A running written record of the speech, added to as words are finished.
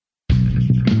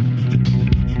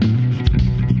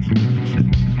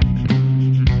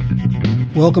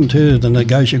Welcome to the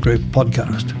Negotia Group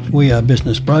podcast. We are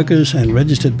business brokers and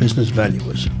registered business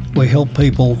valuers. We help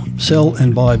people sell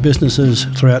and buy businesses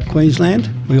throughout Queensland.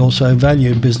 We also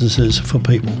value businesses for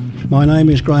people. My name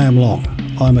is Graham Long.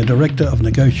 I'm a director of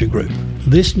Negotia Group.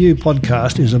 This new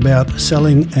podcast is about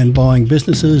selling and buying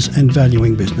businesses and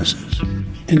valuing businesses.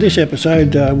 In this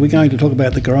episode, we're going to talk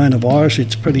about the coronavirus.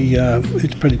 It's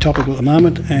pretty topical at the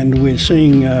moment, and we're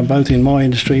seeing both in my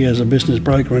industry as a business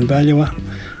broker and valuer,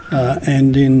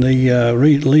 and in the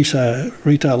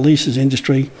retail leases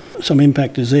industry, some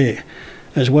impact is there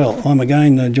as well. I'm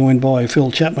again joined by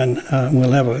Phil Chapman.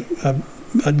 We'll have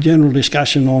a general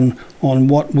discussion on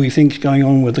what we think is going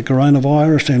on with the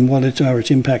coronavirus and what its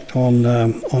impact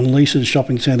on leases,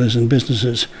 shopping centres and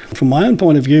businesses. From my own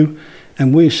point of view,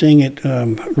 and we're seeing it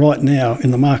right now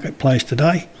in the marketplace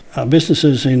today,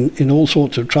 businesses in all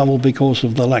sorts of trouble because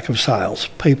of the lack of sales.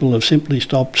 People have simply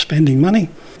stopped spending money,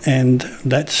 and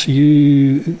that's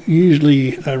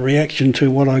usually a reaction to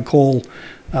what I call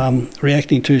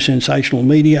reacting to sensational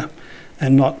media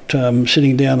and not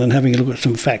sitting down and having a look at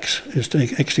some facts as to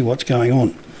actually what's going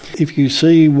on. If you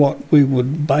see what we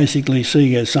would basically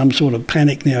see as some sort of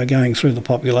panic now going through the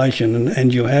population,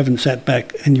 and you haven't sat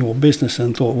back in your business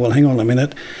and thought, well, hang on a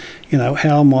minute,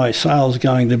 how are my sales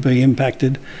going to be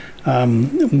impacted?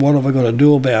 What have I got to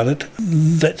do about it?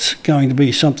 That's going to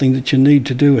be something that you need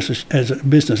to do as a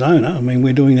business owner. I mean,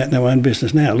 we're doing that in our own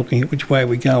business now, looking at which way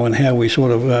we go and how we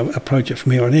sort of approach it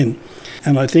from here on in.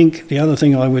 And I think the other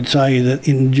thing I would say that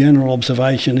in general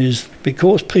observation is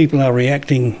because people are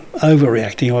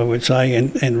overreacting, I would say,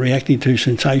 and reacting to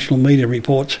sensational media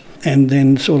reports and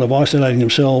then sort of isolating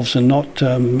themselves and not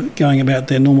going about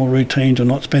their normal routines or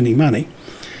not spending money.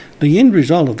 The end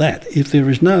result of that, if there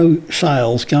is no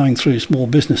sales going through small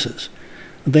businesses,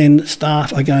 then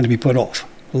staff are going to be put off.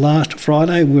 Last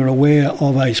Friday, we were aware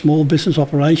of a small business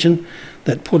operation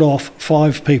that put off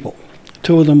 5 people.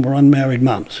 2 of them were unmarried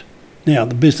mums. Now,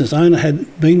 the business owner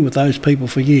had been with those people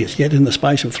for years, yet in the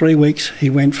space of 3 weeks, he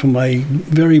went from a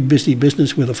very busy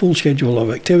business with a full schedule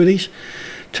of activities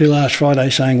to last Friday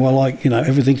saying, well,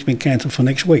 everything's been cancelled for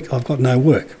next week. I've got no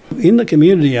work. In the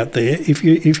community out there, if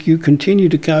you continue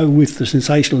to go with the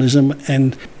sensationalism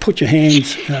and don't put your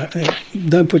hands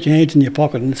in your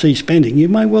pocket and see spending, you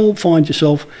may well find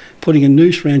yourself putting a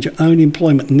noose around your own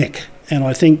employment neck. And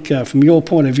I think from your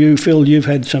point of view, Phil, you've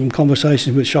had some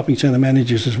conversations with shopping centre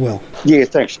managers as well. Yeah,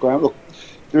 thanks, Graham. Look,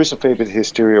 there is a fair bit of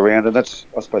hysteria around, and that's,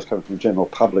 I suppose, coming from the general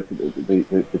public,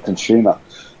 the consumer.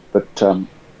 But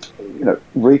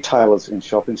retailers in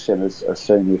shopping centres are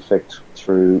seeing the effect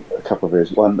through a couple of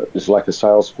areas. One is lack of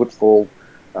sales footfall,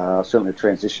 certainly a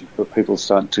transition for people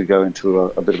starting to go into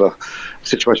a bit of a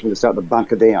situation where they're starting to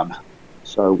bunker down.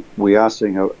 So we are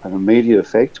seeing an immediate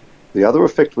effect. The other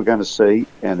effect we're going to see,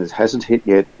 and it hasn't hit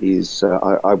yet, is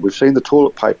we've seen the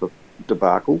toilet paper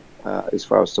debacle as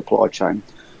far as supply chain,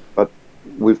 but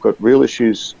we've got real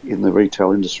issues in the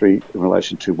retail industry in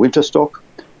relation to winter stock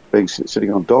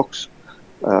sitting on docks.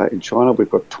 In China, we've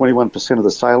got 21% of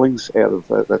the sailings out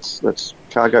of that's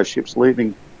cargo ships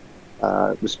leaving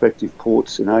respective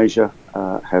ports in Asia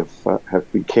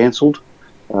have been cancelled.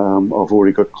 I've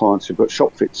already got clients who've got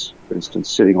shop fits, for instance,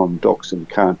 sitting on docks and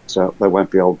they won't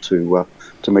be able to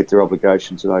meet their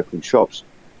obligations in opening shops.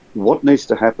 What needs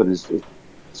to happen is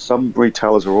some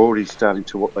retailers are already starting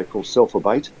to what they call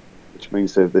self-abate, which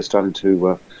means they're starting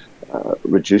to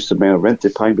reduce the amount of rent they're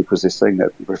paying because they're seeing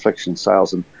that reflection in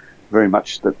sales, and very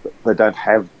much that they don't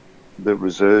have the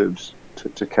reserves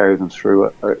to carry them through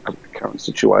a current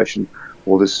situation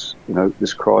or this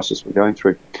crisis we're going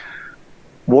through.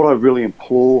 What I really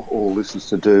implore all listeners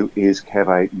to do is have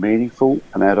a meaningful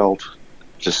and adult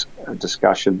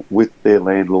discussion with their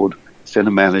landlord, centre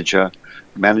manager,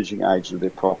 managing agent of their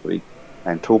property,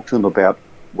 and talk to them about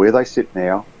where they sit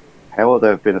now, how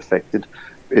they've been affected.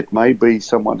 It may be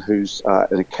someone who's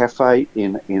in a cafe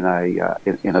in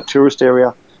a tourist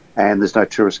area, and there's no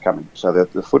tourists coming, so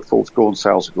the footfall's gone,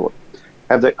 sales are gone.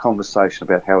 Have that conversation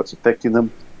about how it's affecting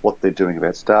them, what they're doing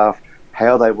about staff,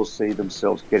 how they will see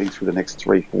themselves getting through the next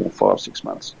 3, 4, 5, 6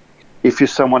 months. If you're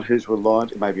someone who's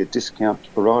reliant, maybe a discount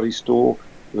variety store,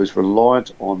 who's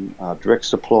reliant on direct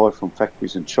supply from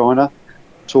factories in China,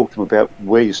 talk to them about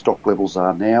where your stock levels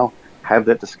are now, have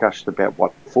that discussion about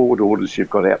what forward orders you've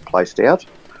got placed out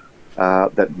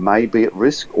that may be at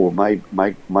risk or may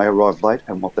arrive late,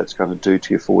 and what that's going to do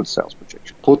to your forward sales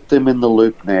projection. Put them in the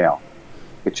loop now.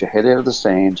 Get your head out of the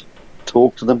sand,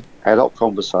 talk to them, adult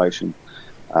conversation,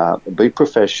 be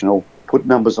professional, put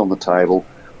numbers on the table,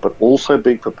 but also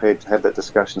be prepared to have that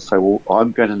discussion and say, well,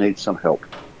 I'm going to need some help.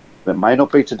 It may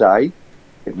not be today.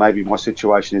 It may be my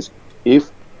situation is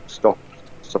if stock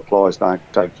supplies don't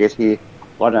get here,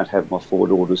 I don't have my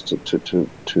forward orders to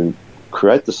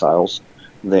create the sales,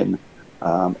 then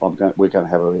we're going to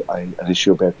have an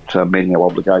issue about meeting our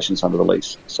obligations under the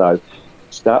lease. So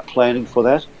start planning for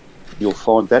that. You'll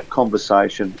find that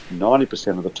conversation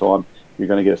 90% of the time you're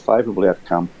going to get a favourable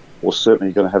outcome, or certainly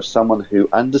you're going to have someone who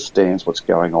understands what's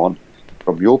going on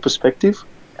from your perspective,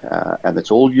 and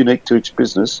that's all unique to each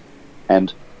business,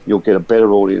 and you'll get a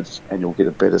better audience and you'll get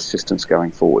a better assistance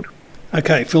going forward.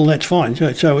 Okay, Phil, that's fine.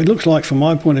 So it looks like, from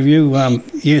my point of view,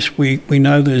 yes, we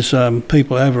know there's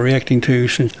people overreacting to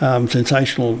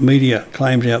sensational media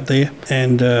claims out there,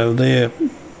 and they're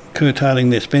curtailing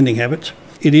their spending habits.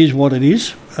 It is what it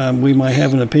is. We may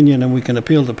have an opinion, and we can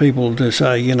appeal to people to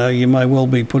say, you may well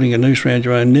be putting a noose around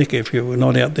your own neck if you're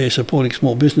not out there supporting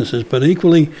small businesses. But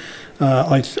equally,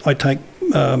 I take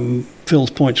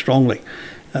Phil's point strongly.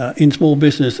 In small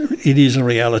business, it is a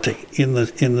reality. In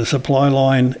the supply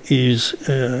line is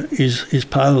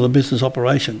part of the business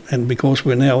operation, and because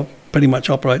we're now pretty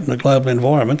much operating in a global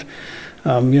environment,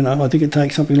 I think it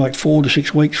takes something like 4 to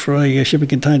 6 weeks for a shipping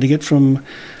container to get from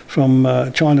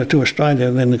China to Australia,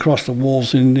 and then across the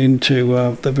walls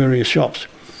into the various shops.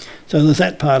 So there's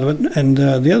that part of it, and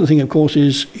the other thing, of course,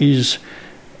 is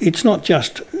it's not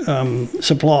just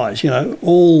supplies.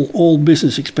 All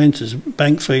business expenses,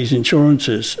 bank fees,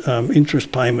 insurances,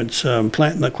 interest payments,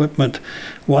 plant and equipment,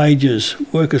 wages,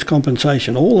 workers'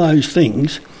 compensation, all those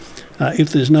things, if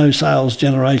there's no sales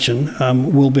generation,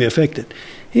 will be affected.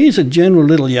 Here's a general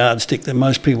little yardstick that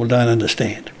most people don't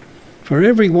understand. For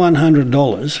every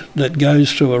 $100 that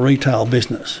goes through a retail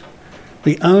business,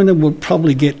 the owner will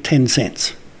probably get 10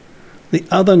 cents. The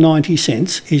other 90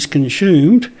 cents is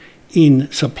consumed in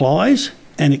supplies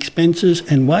and expenses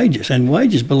and wages. And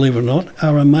wages, believe it or not,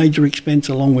 are a major expense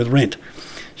along with rent.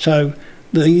 So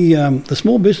the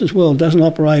small business world doesn't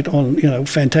operate on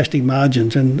fantastic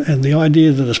margins, and the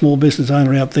idea that a small business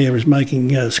owner out there is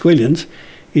making squillions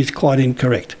is quite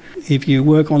incorrect. If you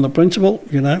work on the principle,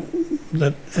 that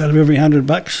out of every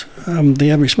 $100, the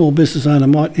average small business owner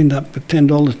might end up with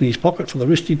 $10 in his pocket for the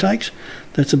risk he takes.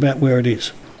 That's about where it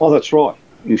is. Oh, that's right.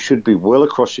 You should be well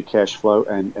across your cash flow,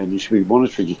 and you should be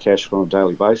monitoring your cash flow on a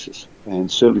daily basis.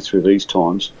 And certainly through these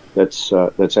times, that's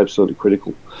absolutely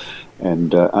critical.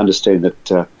 And understand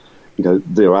that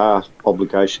there are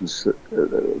obligations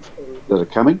that are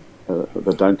coming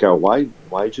that don't go away,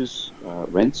 wages,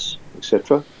 rents,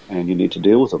 etc., and you need to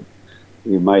deal with them.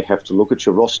 You may have to look at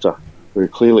your roster very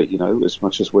clearly. As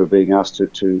much as we're being asked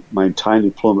to maintain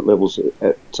employment levels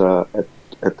at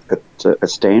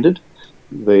standard,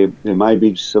 there may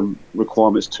be some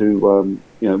requirements to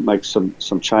make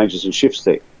some changes and shifts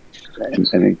there,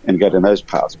 and go down those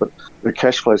paths. But the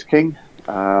cash flow is king.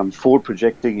 Forward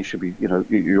projecting, you should be,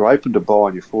 you're open to buy,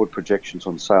 and your forward projections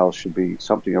on sales should be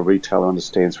something a retailer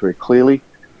understands very clearly,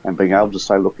 and being able to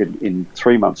say, look, in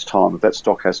 3 months' time, if that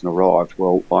stock hasn't arrived,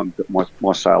 well,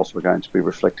 my sales are going to be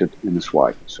reflected in this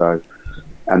way. So,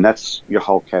 and that's your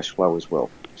whole cash flow as well.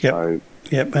 Yep. So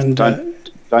yep. And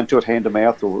don't do it hand to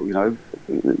mouth, or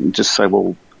just say,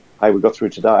 well, hey, we got through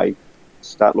today.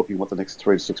 Start looking what the next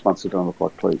 3 to 6 months are going to look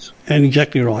like, please. And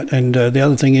exactly right. And the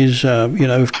other thing is,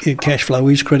 cash flow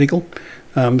is critical.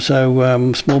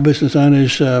 So small business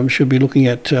owners should be looking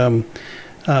at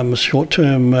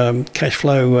short-term cash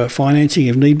flow financing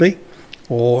if need be,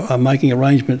 or making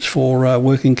arrangements for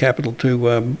working capital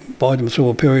to buy them through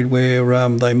a period where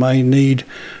they may need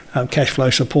cash flow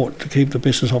support to keep the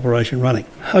business operation running.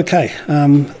 Okay,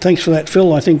 thanks for that,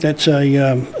 Phil. I think that's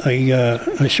a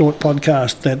short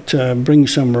podcast that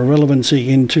brings some relevancy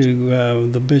into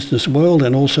the business world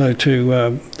and also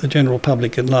to the general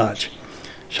public at large.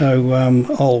 So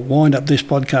I'll wind up this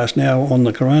podcast now on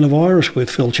the coronavirus with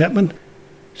Phil Chapman.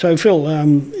 So, Phil,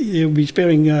 you'll be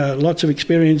sparing lots of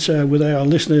experience with our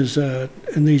listeners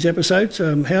in these episodes.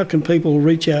 How can people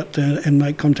reach out and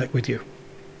make contact with you?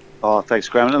 Oh, thanks,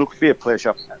 Graham. And look, it'll be a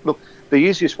pleasure. Look, the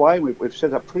easiest way, we've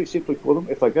set up pretty simply for them.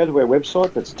 If they go to our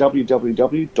website, that's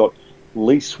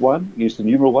www.lease1, use the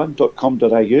numeral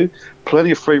 1.com.au.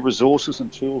 Plenty of free resources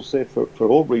and tools there for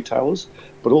all retailers.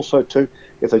 But also, too,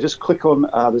 if they just click on,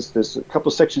 there's a couple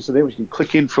of sections in there where you can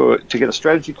click in to get a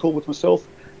strategy call with myself.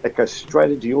 That goes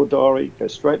straight into your diary,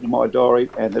 goes straight into my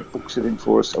diary, and that books it in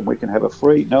for us, and we can have a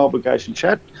free, no-obligation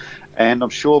chat. And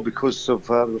I'm sure because of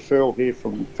the referral here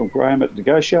from Graham at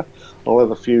Negotia, I'll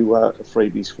have a few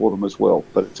freebies for them as well.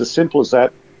 But it's as simple as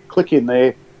that. Click in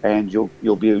there, and you'll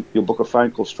book a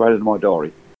phone call straight into my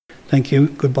diary. Thank you.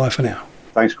 Goodbye for now.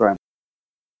 Thanks, Graham.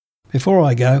 Before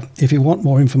I go, if you want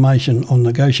more information on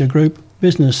Negotia Group,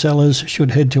 business sellers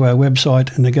should head to our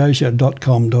website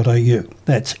negotia.com.au.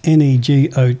 That's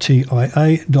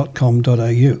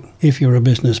negotia.com.au. If you're a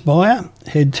business buyer,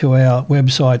 head to our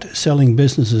website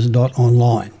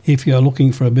sellingbusinesses.online. If you're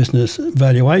looking for a business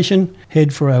valuation,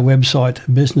 head for our website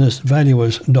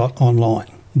businessvaluers.online.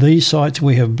 These sites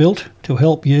we have built to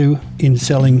help you in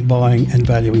selling, buying and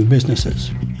valuing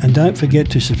businesses. And don't forget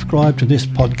to subscribe to this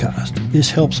podcast.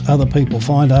 This helps other people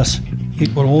find us.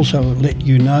 It will also let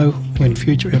you know when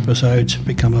future episodes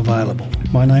become available.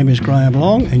 My name is Graham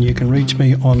Long and you can reach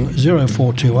me on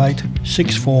 0428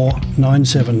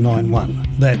 649791.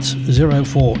 That's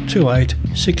 0428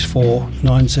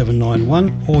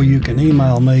 649791, or you can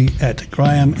email me at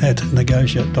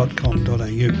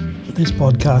graham@negotia.com.au. This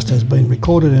podcast has been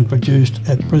recorded and produced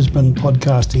at Brisbane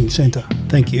Podcasting Centre.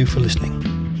 Thank you for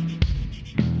listening.